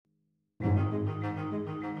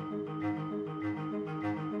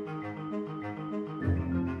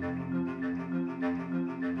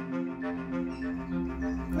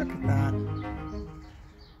at that.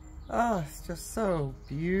 Oh, it's just so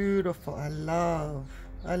beautiful. I love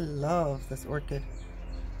this orchid.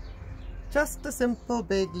 Just a simple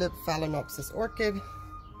big lip Phalaenopsis orchid.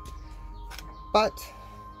 But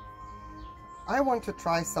I want to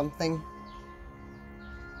try something.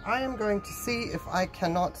 I am going to see if I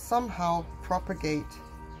cannot somehow propagate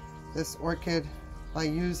this orchid by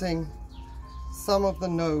using some of the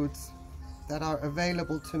nodes that are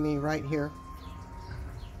available to me right here.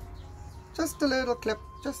 Just a little clip,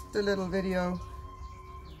 just a little video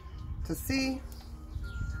to see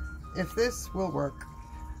if this will work.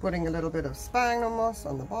 Putting a little bit of sphagnum moss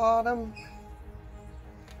on the bottom,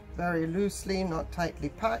 very loosely, not tightly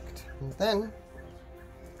packed. And then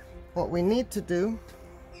what we need to do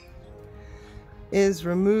is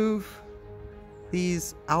remove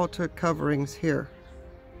these outer coverings here.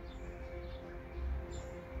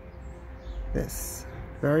 This,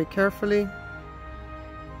 very carefully,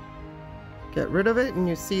 get rid of it, and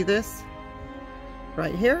you see this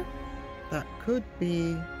right here? That could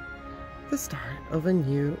be the start of a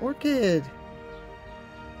new orchid.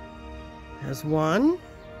 There's one.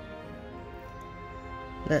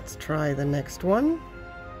 Let's try the next one.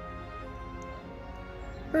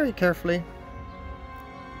 Very carefully.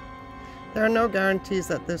 There are no guarantees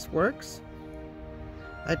that this works.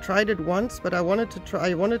 I tried it once, but I wanted to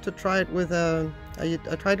try it with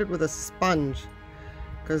I tried it with a sponge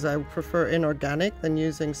because I prefer inorganic than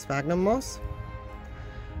using sphagnum moss.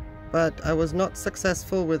 But I was not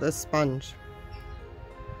successful with a sponge.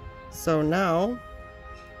 So now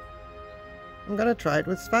I'm gonna try it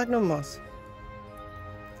with sphagnum moss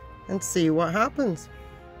and see what happens.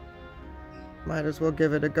 Might as well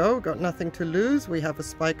give it a go. Got nothing to lose. We have a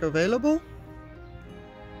spike available.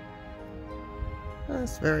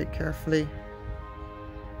 Let's very carefully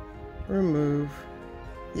remove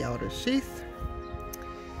the outer sheath.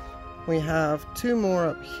 We have two more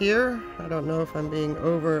up here. I don't know if I'm being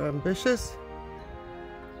over ambitious,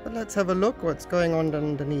 but let's have a look what's going on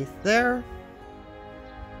underneath there.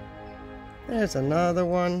 There's another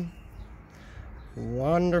one.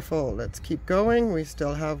 Wonderful. Let's keep going. We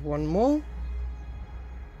still have one more.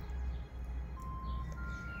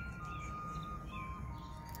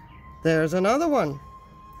 There's another one.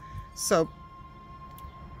 So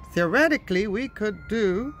theoretically we could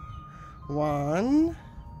do 1,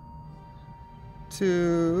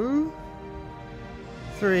 2,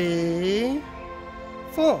 3,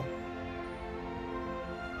 4.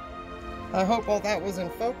 I hope all that was in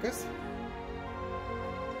focus.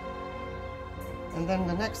 And then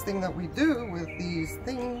the next thing that we do with these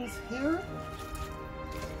things here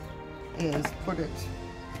is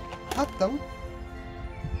cut them.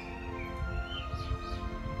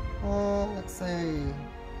 Let's say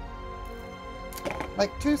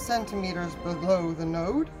like 2 centimeters below the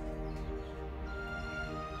node.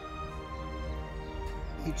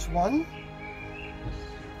 Each one.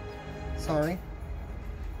 Sorry.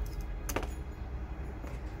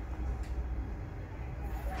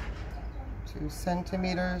 Two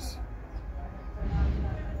centimeters.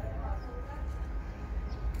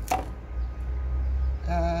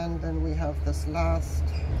 And then we have this last.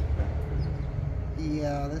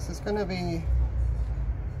 Yeah, this is going to be,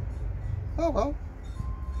 oh well,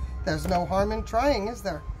 there's no harm in trying, is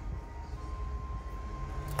there?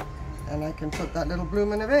 And I can put that little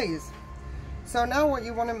bloom in a vase. So now what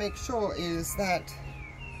you want to make sure is that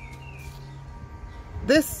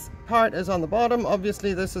this part is on the bottom.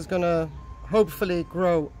 Obviously this is going to hopefully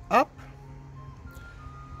grow up.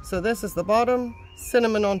 So this is the bottom,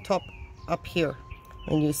 cinnamon on top up here.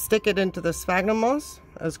 And you stick it into the sphagnum moss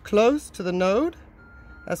as close to the node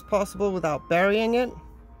as possible without burying it.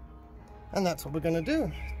 And that's what we're going to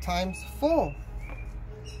do, times 4.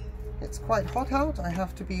 It's quite hot out. I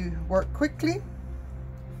have to work quickly.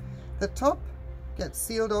 The top gets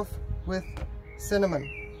sealed off with cinnamon.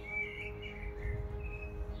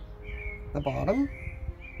 The bottom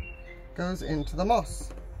goes into the moss.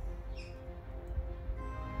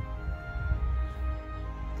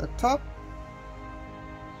 The top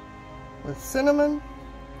with cinnamon,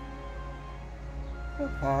 the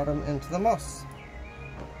bottom into the moss.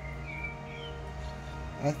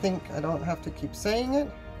 I think I don't have to keep saying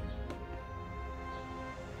it.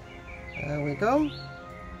 There we go.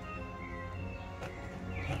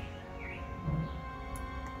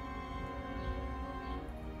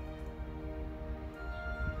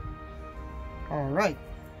 All right,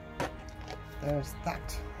 there's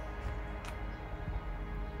that.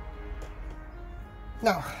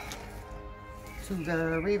 Now, to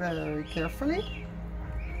very, very carefully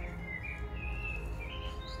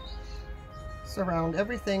surround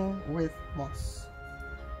everything with moss.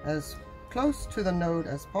 as close to the node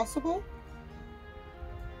as possible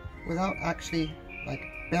without actually like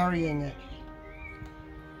burying it.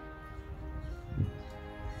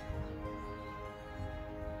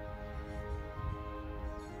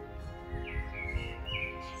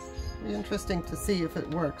 Be interesting to see if it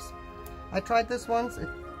works. I tried this once,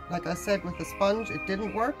 like I said, with the sponge, it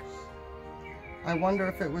didn't work. I wonder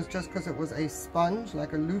if it was just because it was a sponge,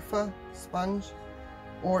 like a loofah sponge,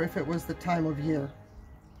 or if it was the time of year.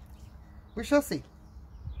 We shall see.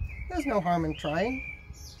 There's no harm in trying.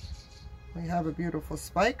 We have a beautiful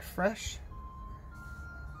spike, fresh.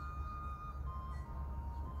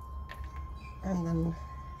 And then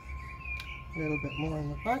a little bit more in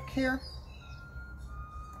the back here.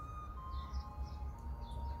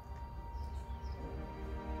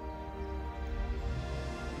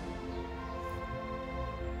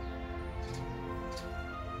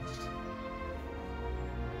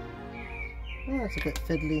 Oh, it's a bit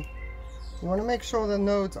fiddly. You want to make sure the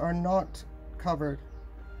nodes are not covered.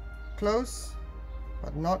 Close,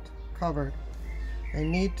 but not covered. They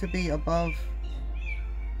need to be above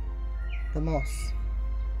the moss.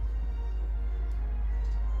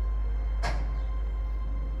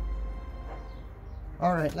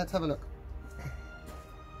 All right, let's have a look.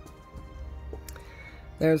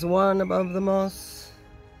 There's one above the moss.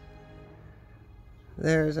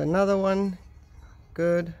 There's another one.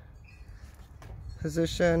 Good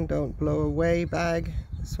position, don't blow away bag.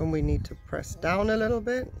 This one we need to press down a little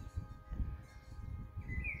bit.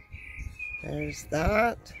 There's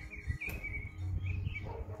that.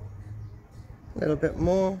 A little bit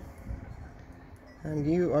more.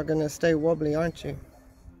 And you are gonna stay wobbly, aren't you?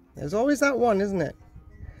 There's always that one, isn't it?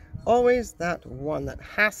 Always that one that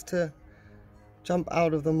has to jump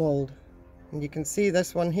out of the mold. And you can see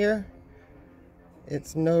this one here,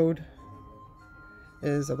 its node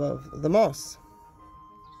is above the moss.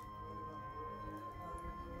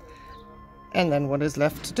 And then what is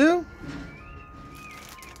left to do?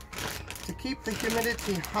 To keep the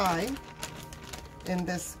humidity high in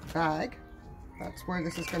this bag, that's where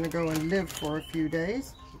this is going to go and live for a few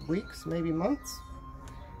days, weeks, maybe months.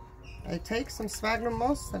 I take some sphagnum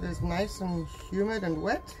moss that is nice and humid and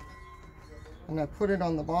wet, and I put it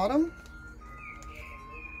on the bottom,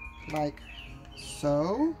 like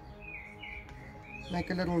so. Make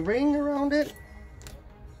a little ring around it.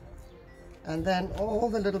 And then all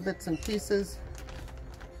the little bits and pieces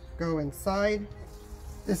go inside.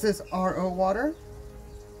 This is RO water.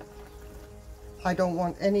 I don't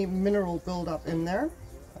want any mineral buildup in there.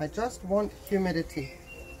 I just want humidity.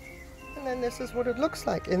 And then this is what it looks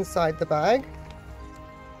like inside the bag.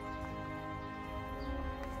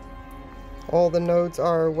 All the nodes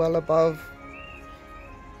are well above.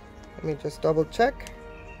 Let me just double check.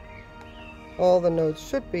 All the nodes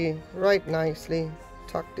should be right nicely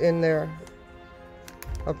tucked in there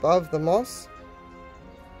above the moss.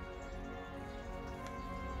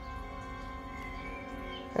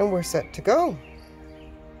 And we're set to go.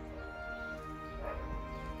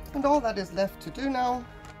 And all that is left to do now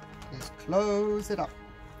is close it up.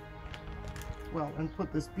 Well, and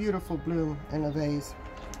put this beautiful bloom in a vase.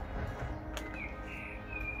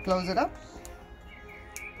 Close it up.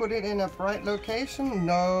 Put it in a bright location,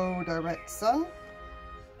 no direct sun.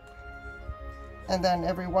 And then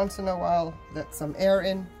every once in a while, let some air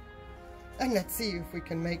in. And let's see if we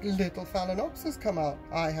can make little Phalaenopsis come out.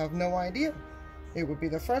 I have no idea. It would be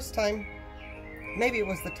the first time. Maybe it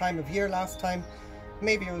was the time of year last time.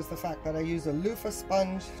 Maybe it was the fact that I use a loofah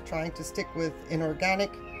sponge trying to stick with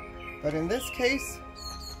inorganic. But in this case,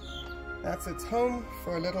 that's its home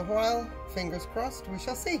for a little while. Fingers crossed, we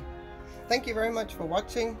shall see. Thank you very much for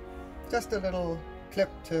watching. Just a little clip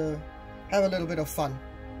to have a little bit of fun.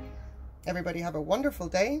 Everybody have a wonderful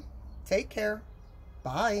day. Take care.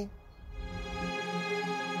 Bye.